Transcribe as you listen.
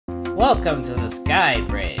Welcome to the Sky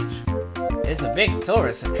Bridge. It's a big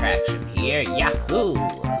tourist attraction here. Yahoo!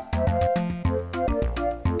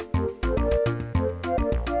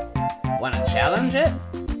 Wanna challenge it?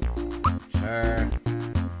 Sure.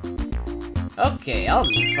 Okay, I'll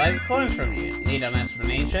need 5 coins from you. Need an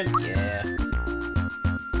explanation? Yeah.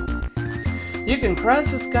 You can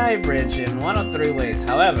cross the Sky Bridge in one of 3 ways.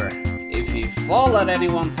 However, if you fall at any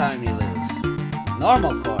one time, you lose.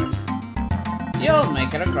 Normal course. You'll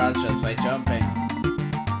make it across just by jumping.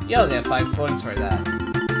 You'll get 5 points for that.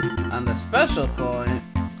 On the special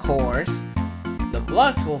course, the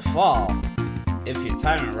blocks will fall if your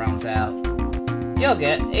timer runs out. You'll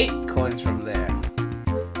get 8 coins from there.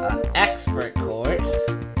 On expert course,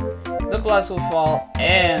 the blocks will fall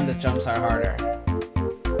and the jumps are harder.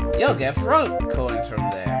 You'll get 4 coins from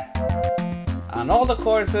there. On all the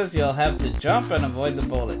courses, you'll have to jump and avoid the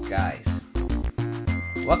bullet guys.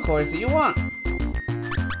 What course do you want?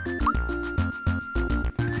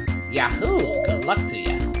 Yahoo! Good luck to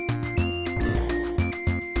you.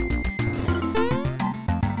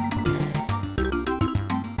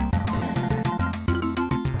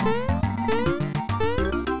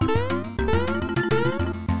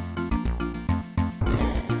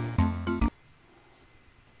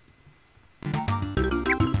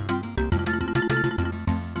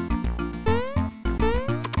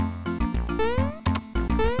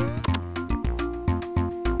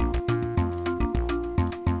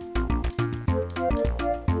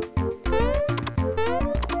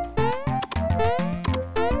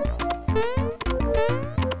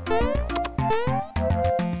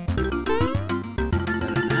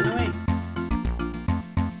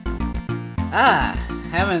 Ah,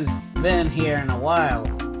 haven't been here in a while.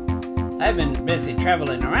 I've been busy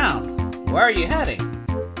traveling around. Where are you heading?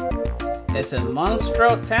 Is it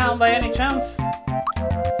Monstro town by any chance?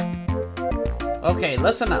 Okay,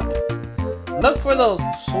 listen up. Look for those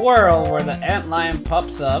swirl where the antlion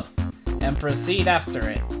pops up and proceed after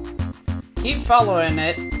it. Keep following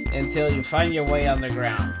it until you find your way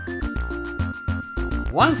underground.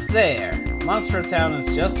 Once there, Monstro town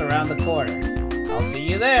is just around the corner. I'll see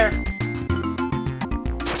you there.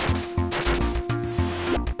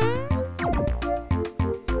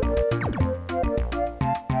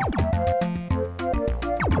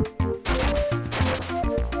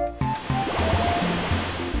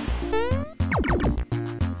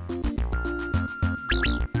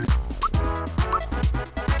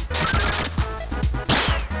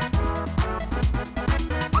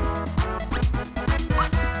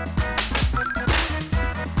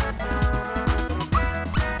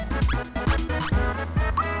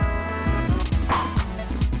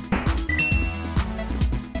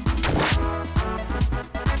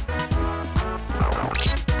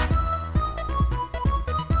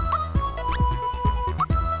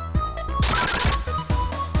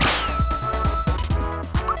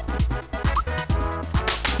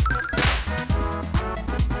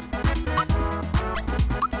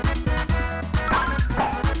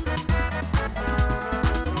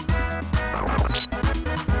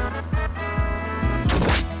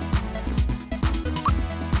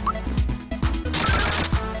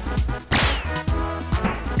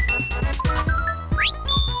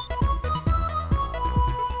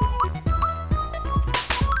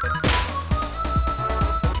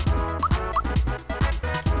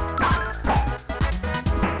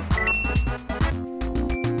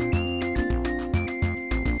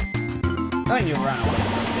 Don't you run away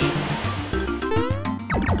from me.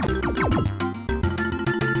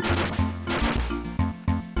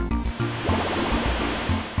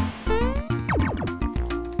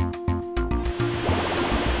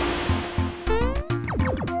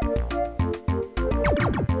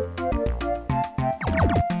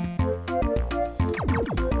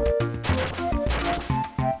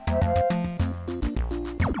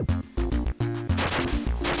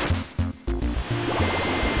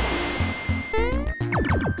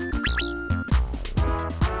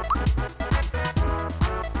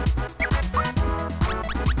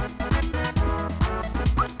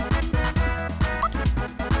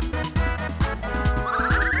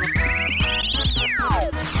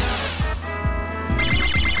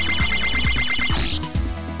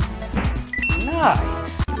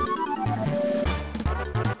 Nice.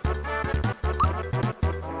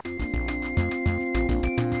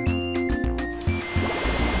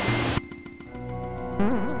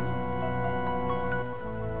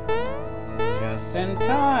 Just in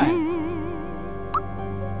time.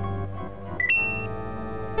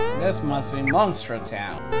 This must be Monstro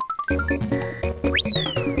town.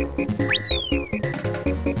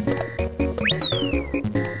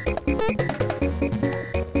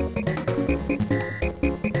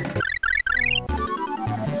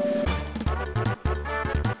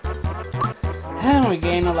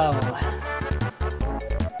 a level.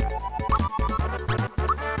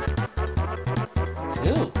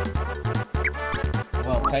 Two.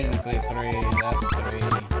 Well, technically three. That's three.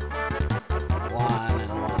 One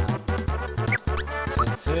and one.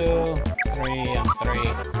 So 2, 3, and 3.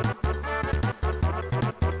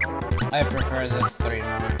 I prefer this 3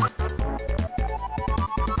 more.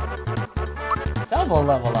 Double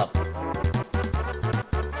level up.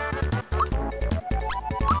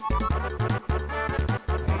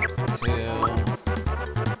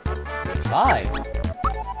 5.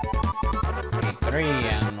 3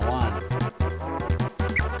 and 1.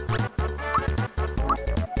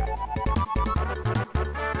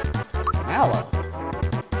 Mallow.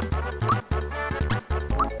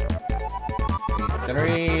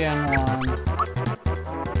 3 and 1.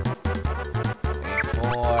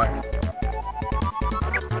 4.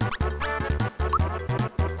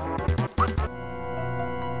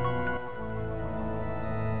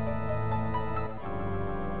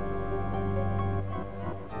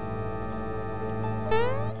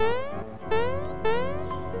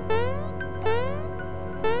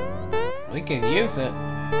 We can use it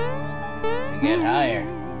to get higher.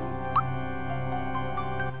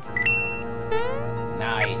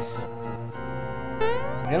 Nice.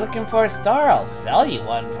 You're looking for a star? I'll sell you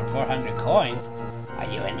one for 400 coins. Are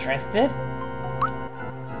you interested?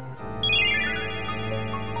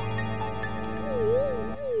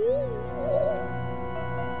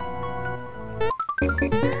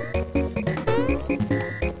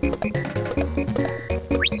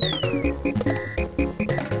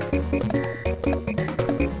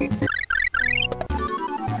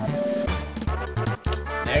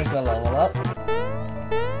 There's a level up.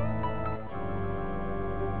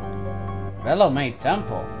 Velomate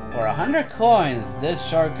Temple. For 100 coins, this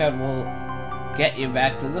shortcut will get you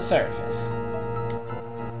back to the surface.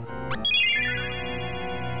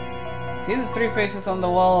 See the 3 faces on the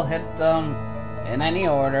wall? Hit them in any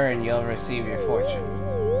order and you'll receive your fortune.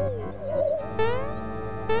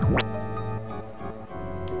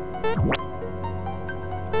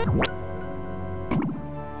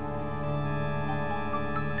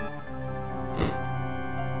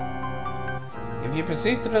 If you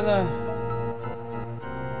proceed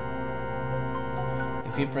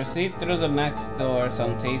through the next door,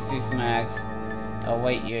 some tasty snacks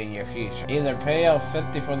await you in your future. Either pay out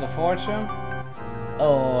 50 for the fortune,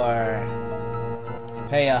 or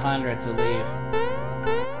pay 100 to leave.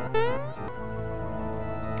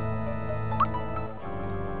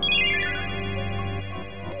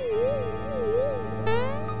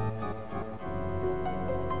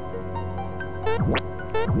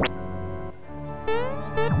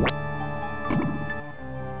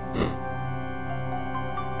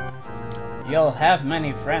 You'll have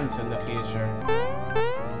many friends in the future.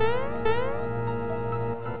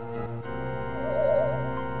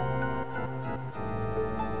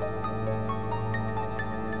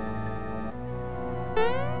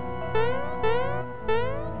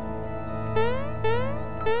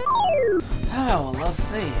 Oh, well, let's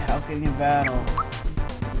see. How can you battle?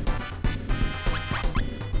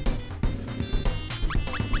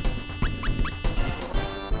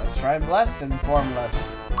 Let's try Blessed and Formless.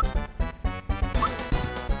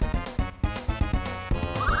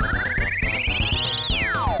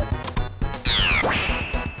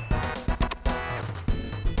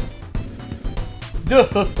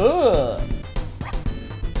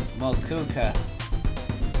 Mokuka.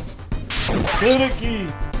 Kuriki.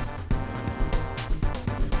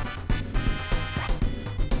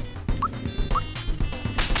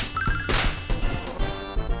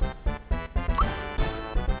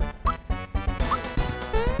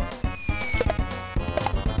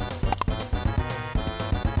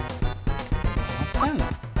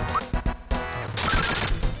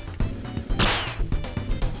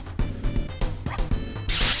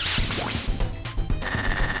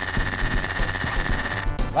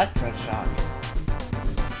 Electroshock.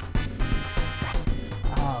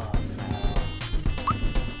 Oh no.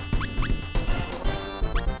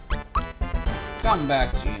 Come back,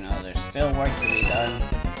 Gino. There's still work to be done.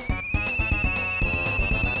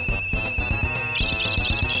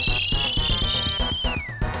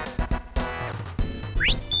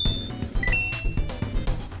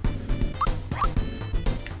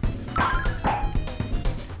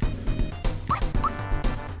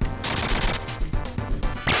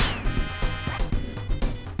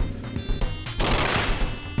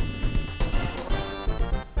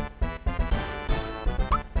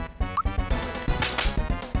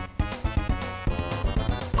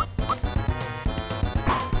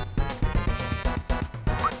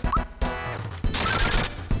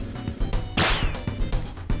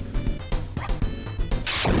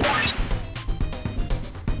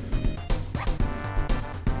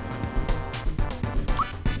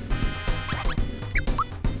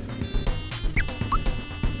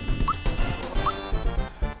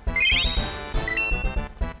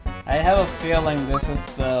 have a feeling this is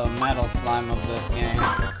the metal slime of this game.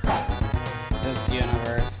 This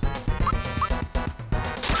universe.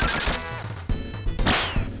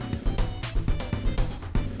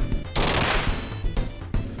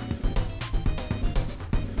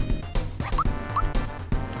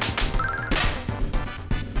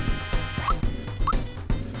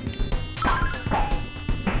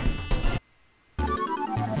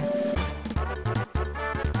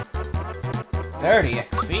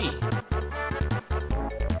 XP.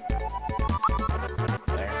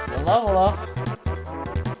 There's the level up.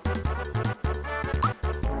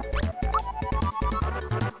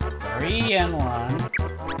 Three and 1.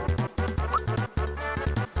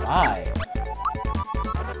 5.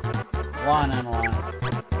 1 and 1.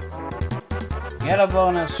 Get a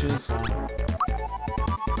bonus, choose 1.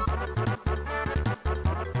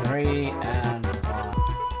 3 and 1.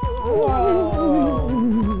 Whoa!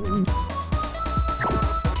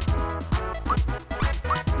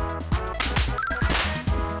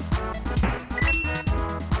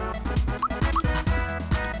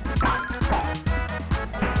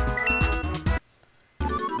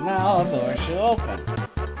 Now the door should open.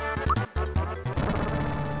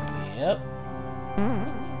 Yep.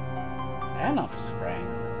 And upspring.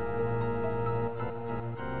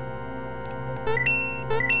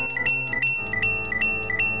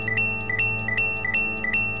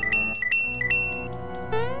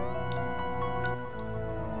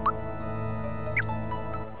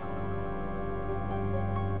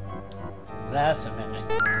 That's a mimic.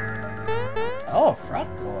 Oh, frog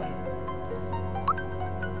coin.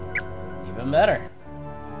 Even better.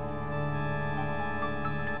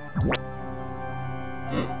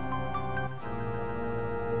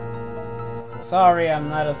 Sorry, I'm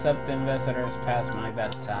not accepting visitors past my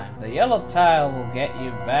bedtime. The yellow tile will get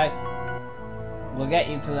you back. Will get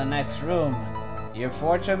you to the next room. Your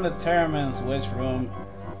fortune determines which room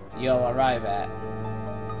you'll arrive at.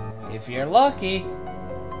 If you're lucky,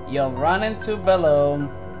 you'll run into Bellomay,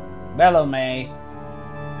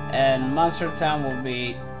 and Monster Town will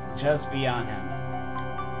be just beyond him.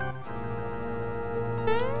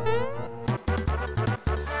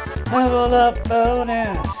 Level up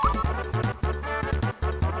bonus!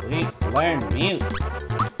 We learn mute.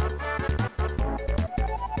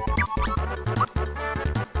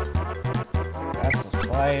 That's the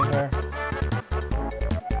flavor.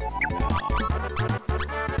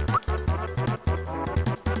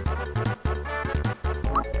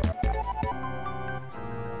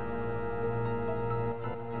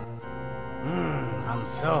 I'm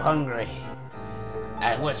so hungry.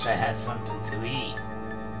 I wish I had something to eat.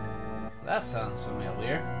 That sounds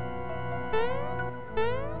familiar.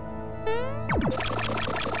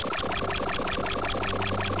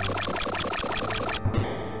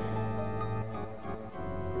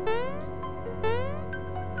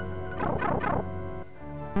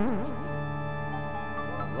 Well,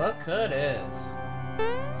 look who it is.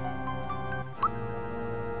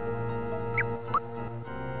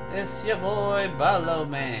 It's your boy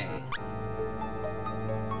Bellomay.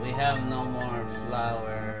 We have no more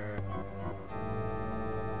flour.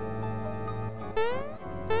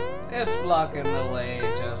 It's blocking the way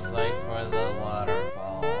just like for the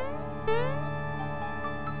waterfall.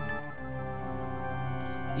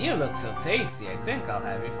 You look so tasty, I think I'll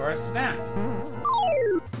have you for a snack.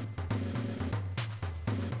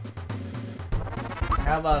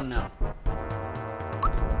 How about no?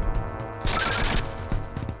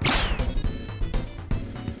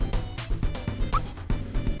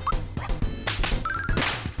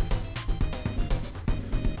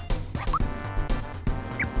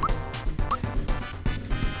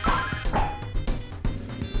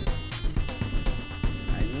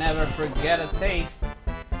 Never forget a taste.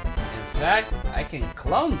 In fact, I can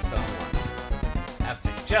clone someone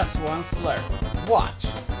after just one slurp. Watch.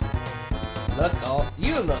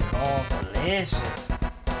 You look all delicious.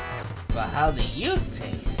 But how do you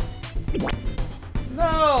taste?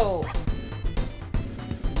 No!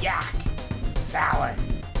 Yuck! Sour!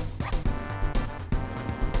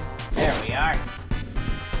 There we are.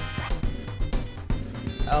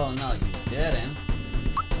 Oh no, you didn't.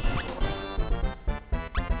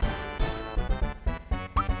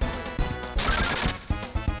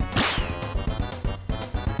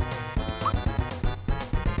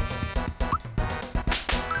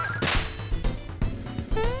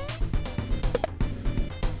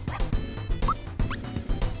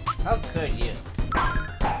 How could you?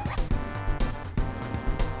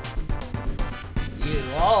 You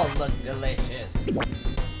all look delicious.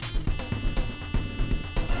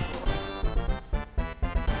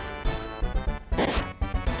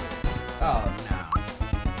 Oh no.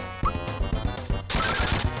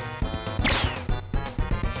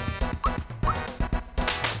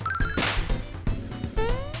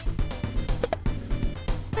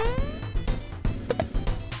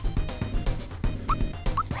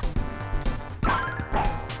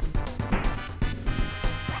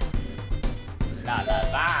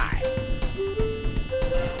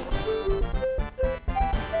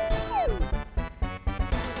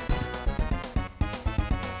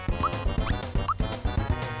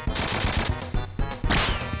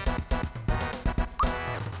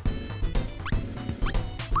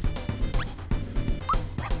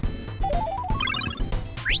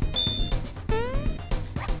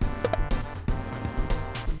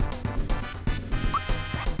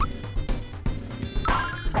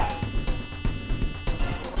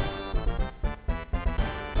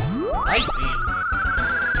 Light beam.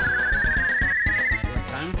 We're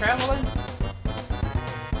time traveling?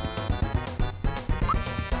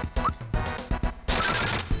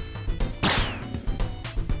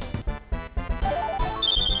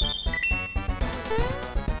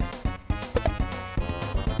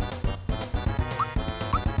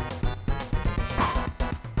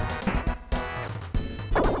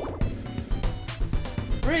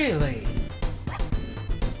 Really?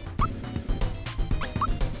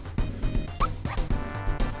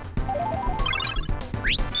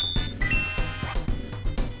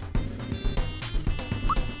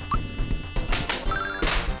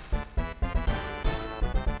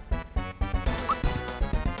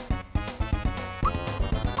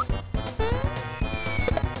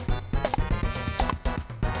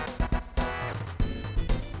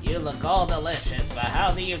 You look all delicious, but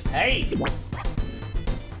how do you taste?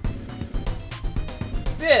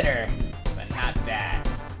 Bitter, but not bad.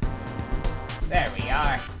 There we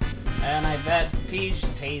are. And I bet peach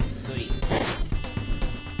tastes sweet.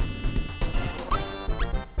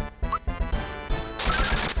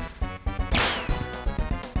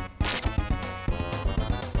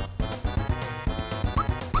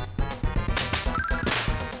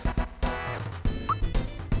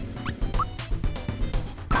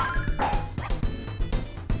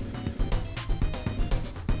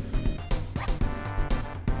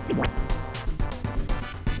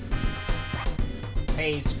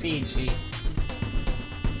 Tastes peachy.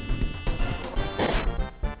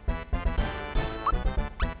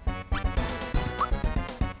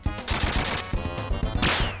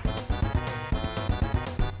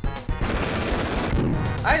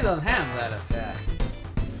 I don't have that attack.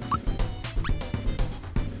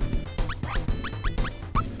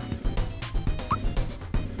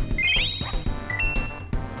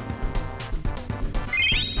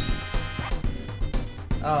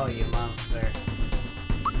 Oh, you monster.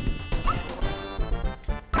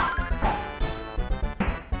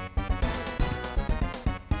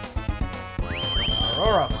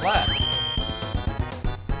 Aurora Flash.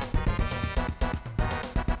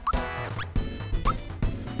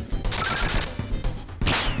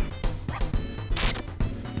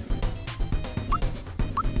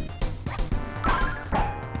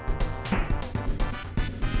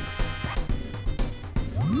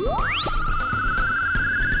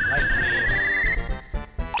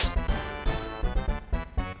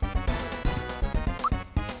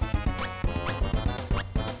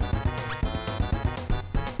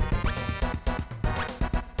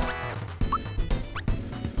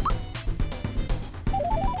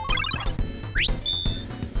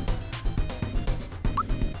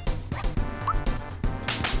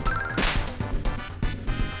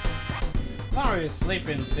 Mario's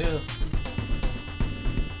sleeping too.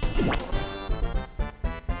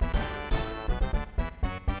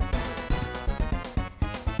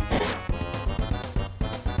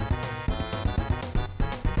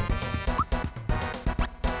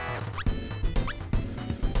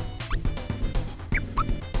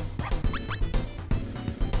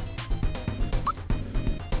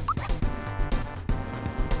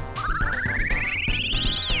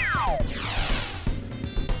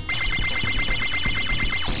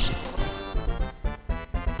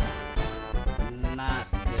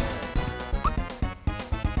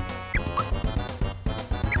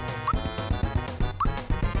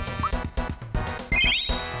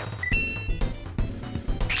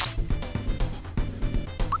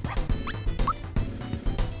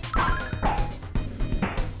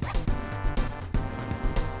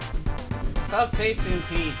 Stop tasting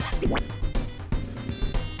peach.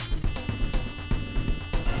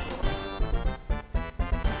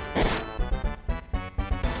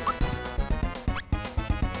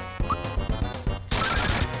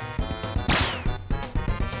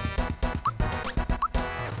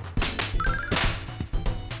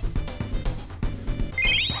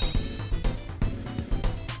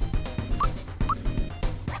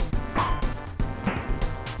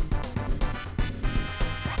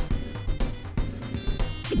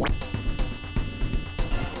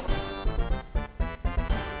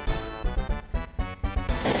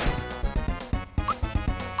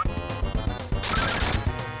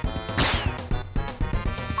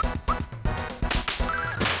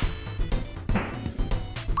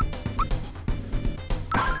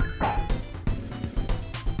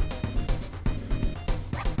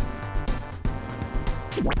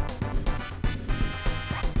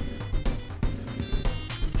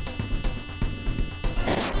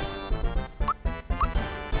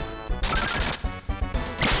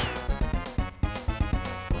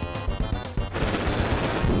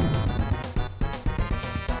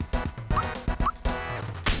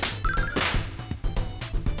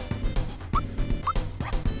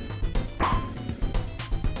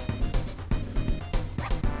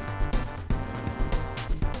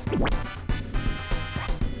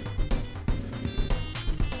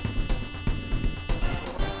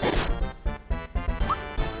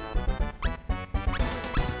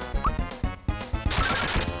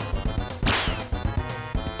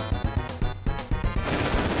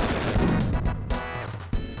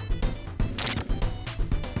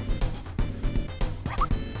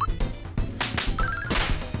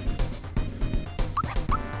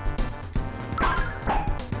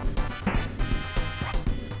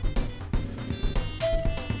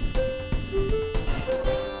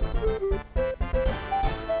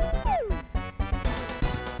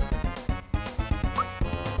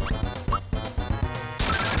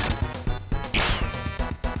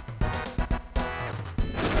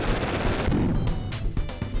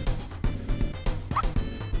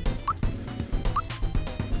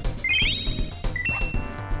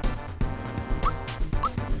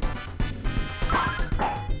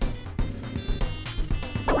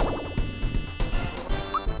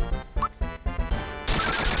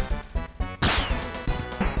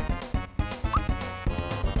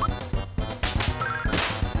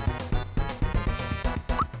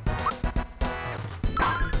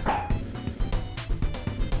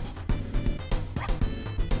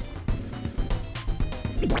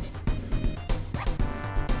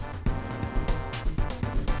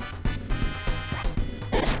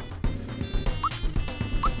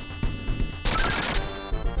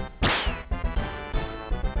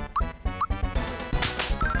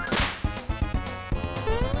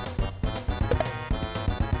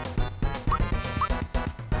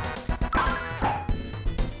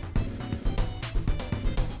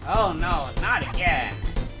 Oh no, not again!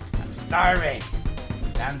 I'm starving!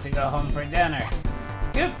 Time to go home for dinner.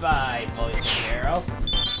 Goodbye, boys and girls.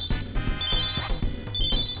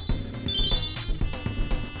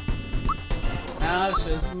 Now it's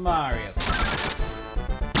just Mario.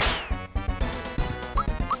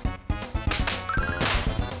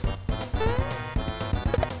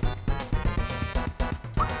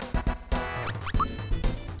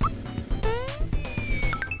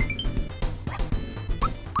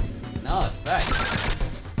 No effect.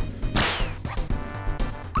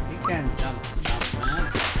 You can't jump the jump, man.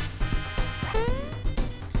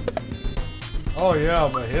 Oh yeah,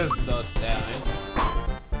 but his does damage.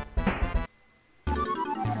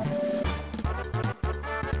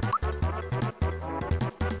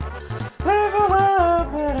 Level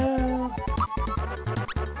up, widow.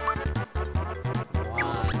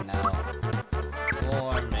 One, no.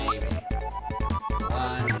 Four, maybe.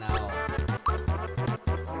 One, no.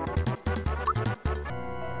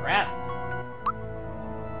 Rat.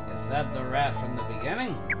 Is that the rat from the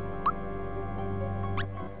beginning?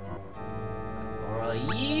 Or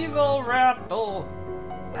an evil rat? Oh.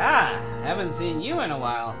 Ah, haven't seen you in a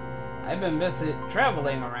while. I've been busy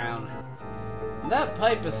traveling around. That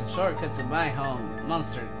pipe is a shortcut to my home,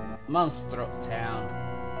 Monstro town.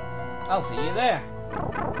 I'll see you there.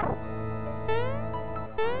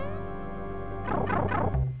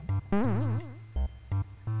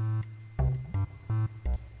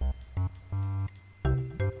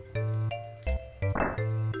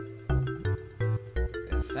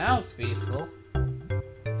 It sounds peaceful.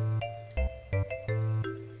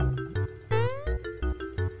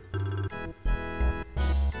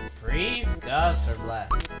 Freeze, gust, or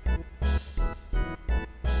blast.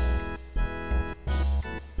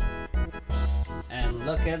 And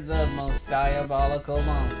look at the most diabolical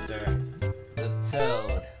monster. The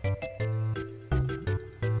Toad.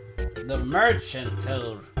 The Merchant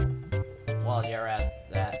Toad. While you're at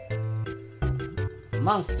that.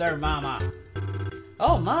 Monster Mama.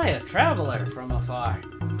 Oh my, a traveler from afar.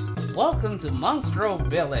 Welcome to Monstro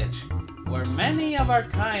Village, where many of our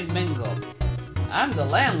kind mingle. I'm the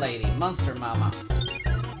landlady, Monster Mama.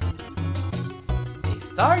 A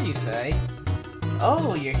star, you say?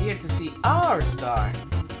 Oh, you're here to see our star.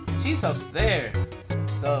 She's upstairs,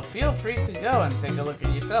 so feel free to go and take a look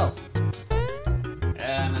at yourself.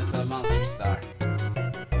 And it's a monster star.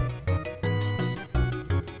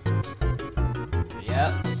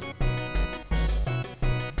 Yep.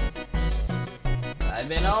 I've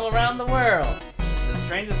been all around the world. The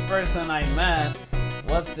strangest person I met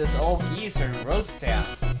was this old geezer in Roasttown.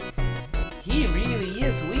 He really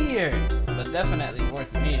is weird, but definitely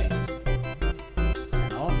worth meeting.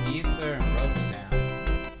 An old geezer in Roasttown.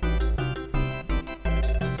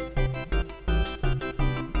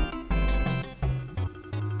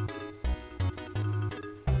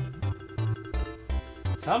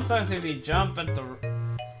 Sometimes if you jump at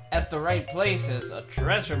the right places, a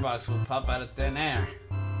treasure box will pop out of thin air.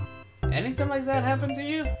 Anything like that happen to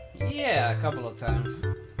you? Yeah, a couple of times.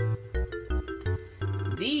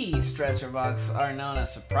 These treasure boxes are known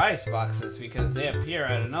as surprise boxes because they appear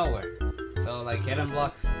out of nowhere. So, like hidden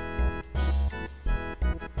blocks.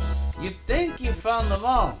 You'd think you found them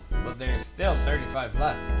all, but there's still 35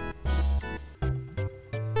 left.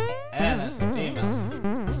 And it's a famous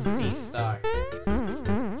sea star.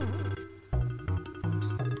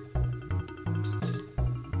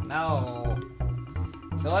 No.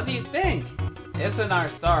 So what do you think? Isn't our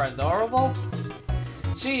star adorable?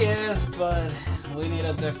 She is, but we need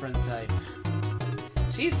a different type.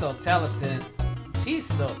 She's so talented. She's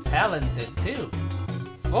so talented too.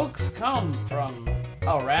 Folks come from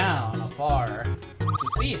around afar to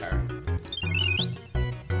see her.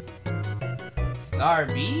 Star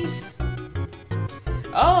bees?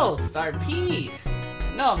 Oh, star peas!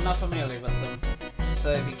 No, I'm not familiar with them.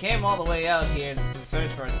 So if you came all the way out here to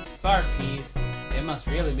search for star peas, it must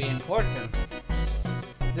really be important.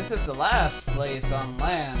 This is the last place on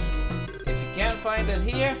land. If you can't find it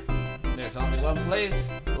here, there's only one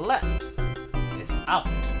place left. It's up.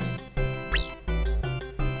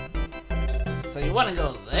 So you want to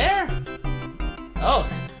go there? Oh,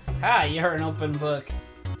 hi, you're an open book.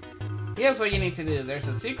 Here's what you need to do. There's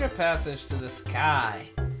a secret passage to the sky.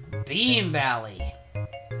 Beam Valley.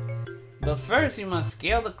 But first you must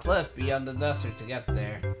scale the cliff beyond the desert to get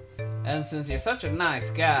there. And since you're such a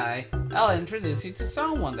nice guy, I'll introduce you to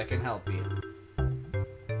someone that can help you.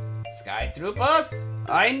 Sky Troopers,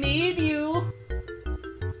 I need you!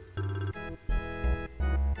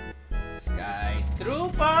 Sky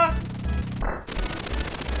Trooper!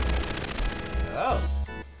 Oh.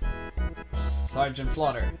 Sergeant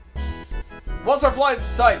Flutter. What's our flight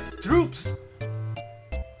type? Troops!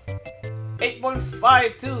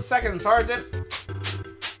 8.52 seconds, Sergeant.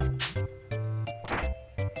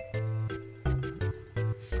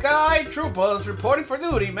 Sky Troopers reporting for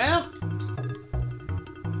duty, ma'am.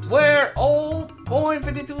 We're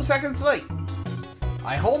 0.52 seconds late.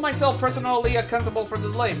 I hold myself personally accountable for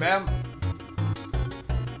the delay, ma'am.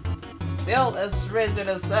 Still as rigid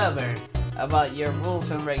as ever about your rules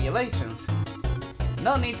and regulations.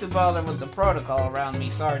 No need to bother with the protocol around me,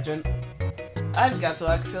 Sergeant. I've got to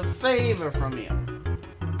ask a favor from you.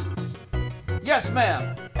 Yes,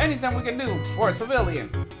 ma'am. Anything we can do for a civilian.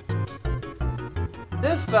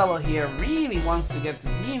 This fellow here really wants to get to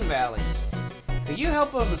Green Valley. Could you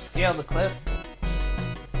help him scale the cliff?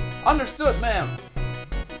 Understood, ma'am.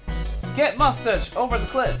 Get Mustache over the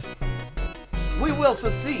cliff. We will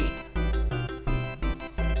succeed.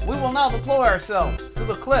 We will now deploy ourselves to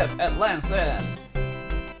the cliff at Land's End.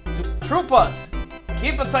 Troopers,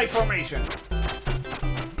 keep a tight formation.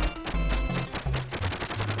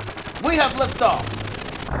 We have liftoff.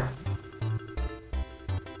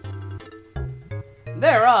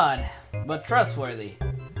 They're odd, but trustworthy.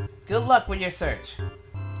 Good luck with your search.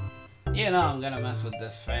 You know I'm gonna mess with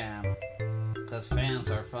this fan, cause fans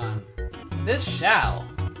are fun. This shall.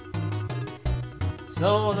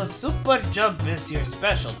 So the super jump is your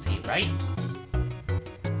specialty, right?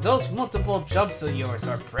 Those multiple jumps of yours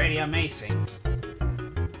are pretty amazing.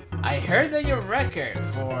 I heard that your record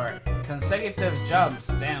for consecutive jumps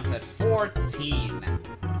stands at 14.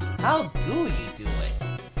 How do you do it?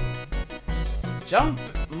 Jump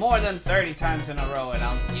more than 30 times in a row and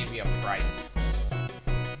I'll give you a prize.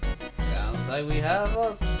 Sounds like we have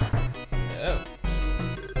us. Oh.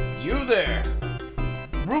 You there!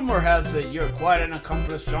 Rumor has it you're quite an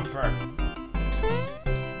accomplished jumper.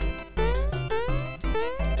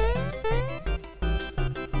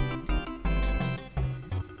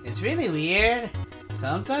 It's really weird.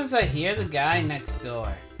 Sometimes I hear the guy next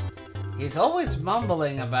door. He's always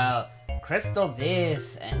mumbling about crystal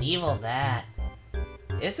this and evil that.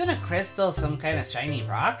 Isn't a crystal some kind of shiny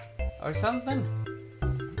rock or something?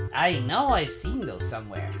 I know I've seen those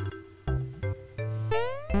somewhere.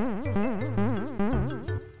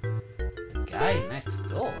 The guy next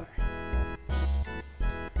door.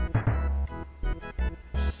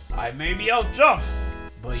 I may be out jump,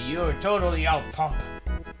 but you're totally out pump.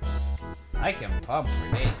 I can pump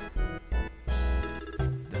for days.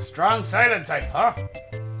 The strong silent type, huh?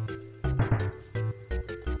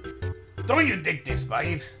 Don't you dig this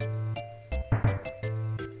vibes?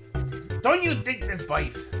 Don't you dig this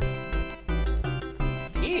vibes?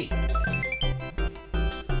 Key.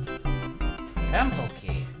 Temple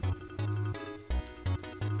key.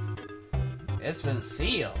 It's been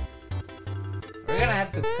sealed. We're gonna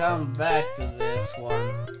have to come back to this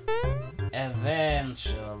one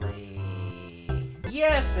eventually.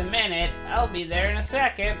 Yes, a minute. I'll be there in a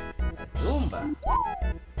second. A Goomba.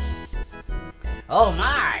 Oh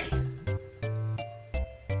my!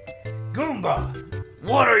 Goomba,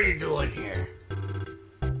 what are you doing here?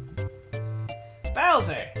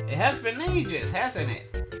 Bowser, it has been ages, hasn't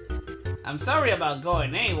it? I'm sorry about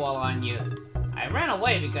going AWOL on you. I ran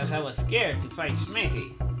away because I was scared to fight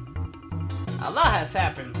Schmicky. A lot has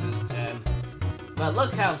happened since then. But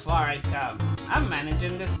look how far I've come. I'm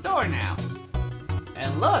managing this store now.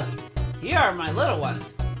 And look, here are my little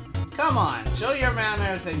ones. Come on, show your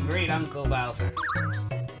manners and greet Uncle Bowser.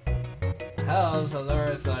 Oh, so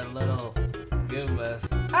there's our little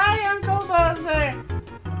Goombas. Hi, Uncle Bowser!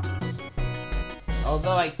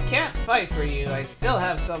 Although I can't fight for you, I still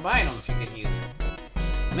have some items you can use.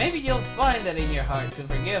 Maybe you'll find it in your heart to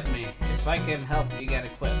forgive me if I can help you get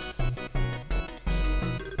equipped.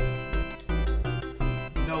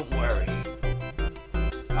 Don't worry.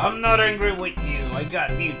 I'm not angry with you. I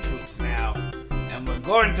got new troops now, and we're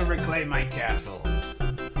going to reclaim my castle.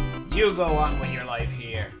 You go on with your life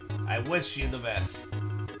here. I wish you the best.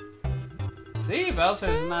 See,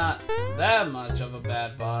 Bowser's not that much of a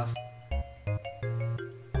bad boss.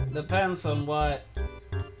 Depends on what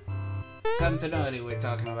continuity we're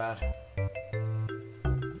talking about.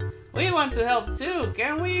 We want to help too,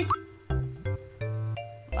 can we?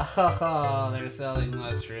 Oh, they're selling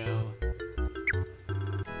mushroom.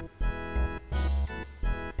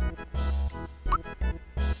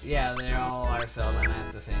 Yeah, they all are selling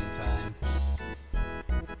at the same time.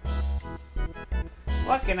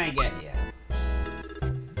 What can I get you?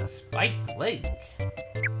 A spiked link.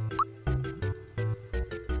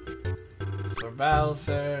 It's for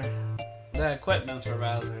Bowser. The equipment's for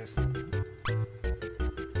Bowser's.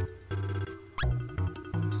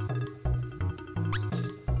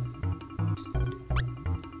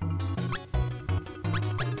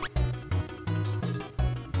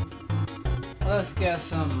 Let's get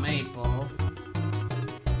some maple.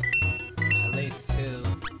 At least 2.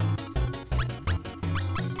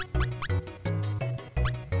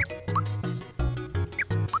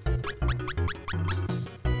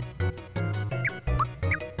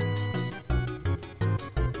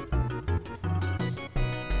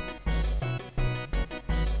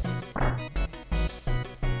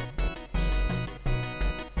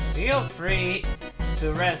 Feel free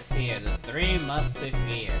to rest here, the 3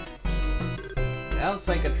 musketeers. Sounds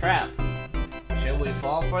like a trap. Should we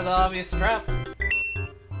fall for the obvious trap?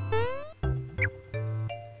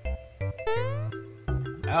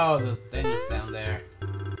 Oh, the thing is down there.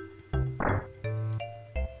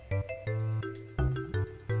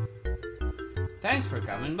 Thanks for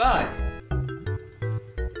coming by.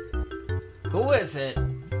 Who is it?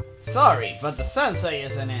 Sorry, but the sensei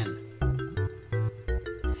isn't in.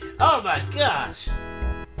 Oh my gosh!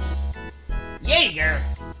 Jaeger!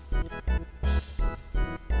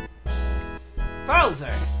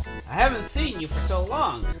 Bowser! I haven't seen you for so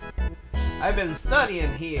long. I've been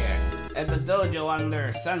studying here at the dojo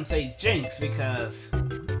under Sensei Jinx because,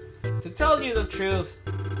 to tell you the truth,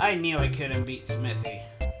 I knew I couldn't beat Smithy.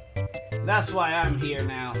 That's why I'm here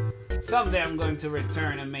now. Someday I'm going to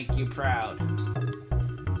return and make you proud.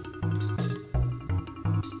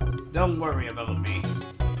 Don't worry about me.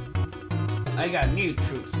 I got new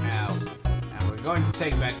troops now, and we're going to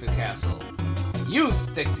take back the castle. You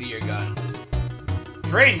stick to your guns.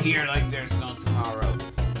 Train here like there's no tomorrow.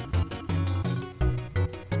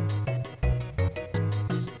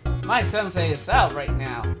 My sensei is out right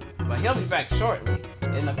now, but he'll be back shortly.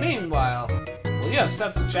 In the meanwhile, will you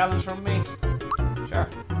accept the challenge from me? Sure.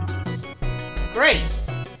 Great!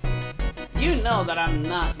 You know that I'm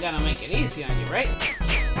not gonna make it easy on you, right?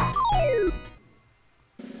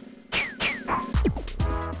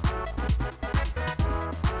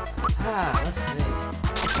 Let's see.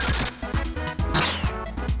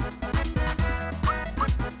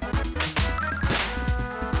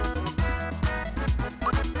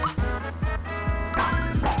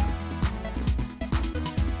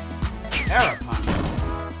 Terra Punch.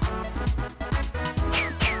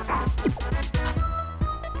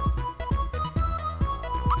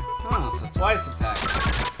 Huh, so twice attack.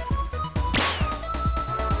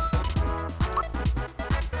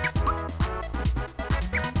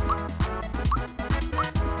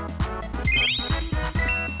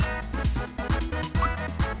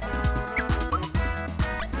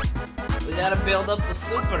 We gotta build up the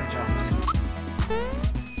super jumps.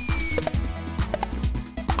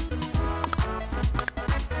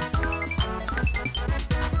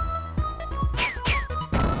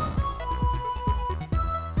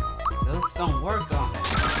 Those don't work on it.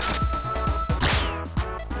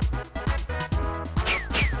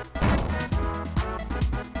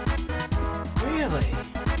 Really?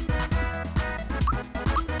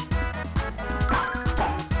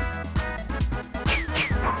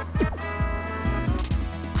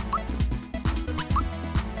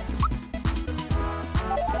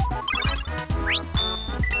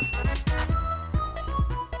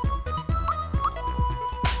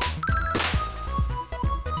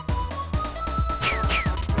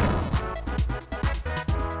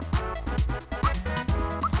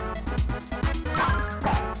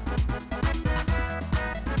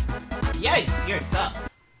 Yikes, you're tough.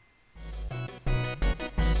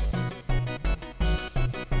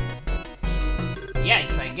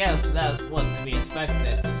 Yikes, I guess that was to be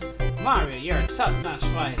expected. Mario, you're a top-notch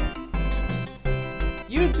fighter.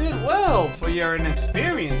 You did well for your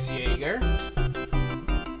inexperienced, Jaeger.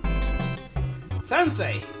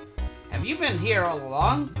 Sensei, have you been here all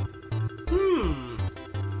along?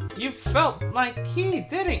 You felt like key,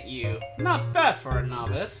 didn't you? Not bad for a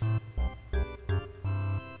novice.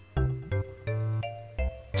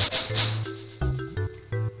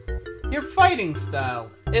 Your fighting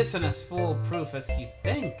style isn't as foolproof as you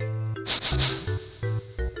think.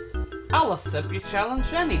 I'll accept your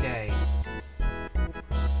challenge any day.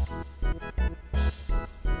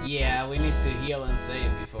 Yeah, we need to heal and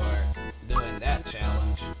save before doing that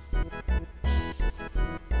challenge.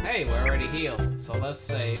 Hey, we're already healed, so let's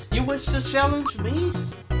save. You wish to challenge me?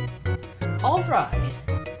 Alright.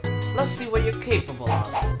 Let's see what you're capable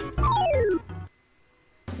of.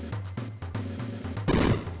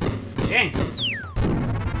 Jinx!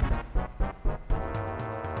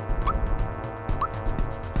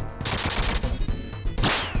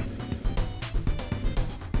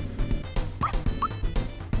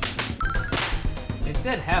 It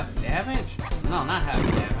did half damage? No, not half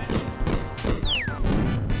damage.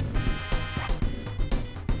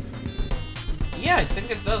 Yeah, I think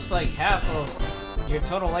it does like half of your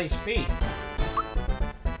total HP.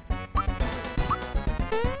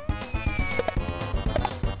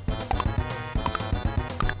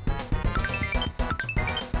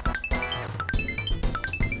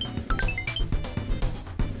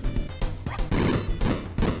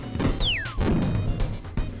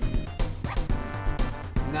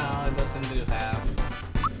 No, it doesn't do half.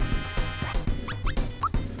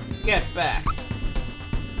 Get back.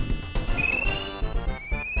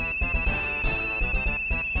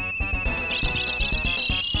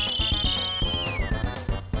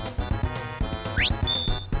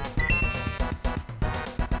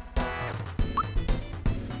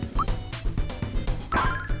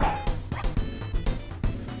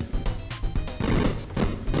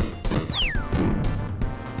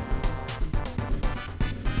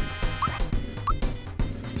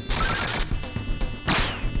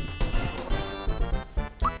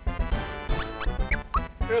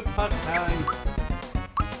 Group hug time.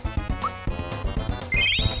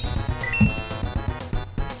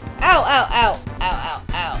 Ow, ow, ow, ow, ow,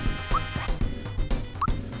 ow.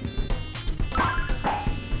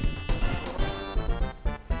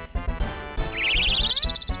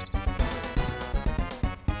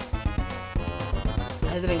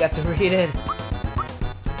 I didn't get to read it.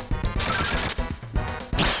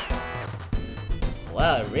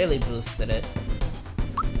 Wow, it really boosted it.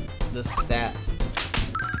 The stats.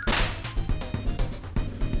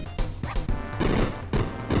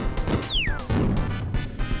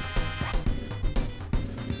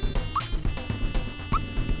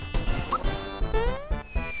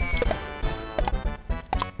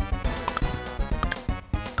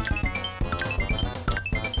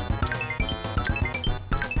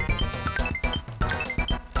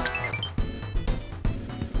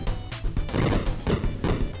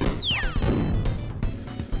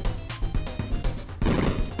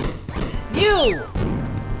 You!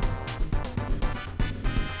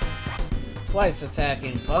 Twice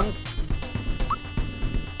attacking, punk.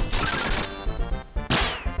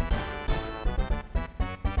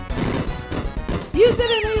 You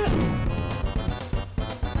didn't even...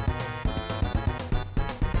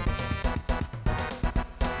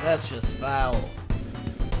 That's just foul.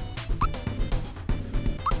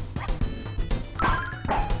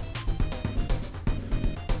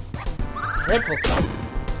 Triple kill.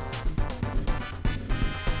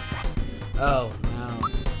 Oh, no.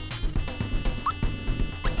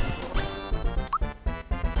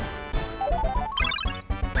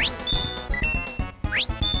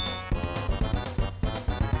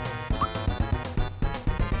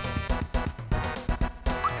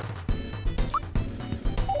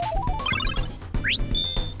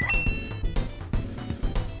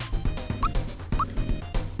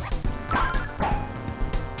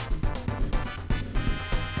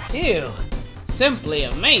 Phew! Simply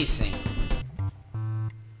amazing!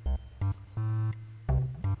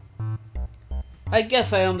 I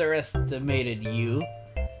guess I underestimated you.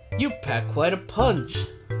 You pack quite a punch.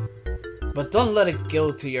 But don't let it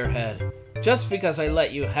go to your head. Just because I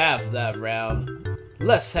let you have that round,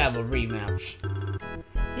 let's have a rematch.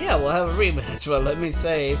 Yeah, we'll have a rematch, but let me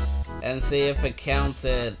save and see if it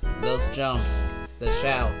counted those jumps. The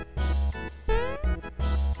shout.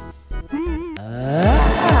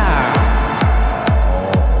 Ah.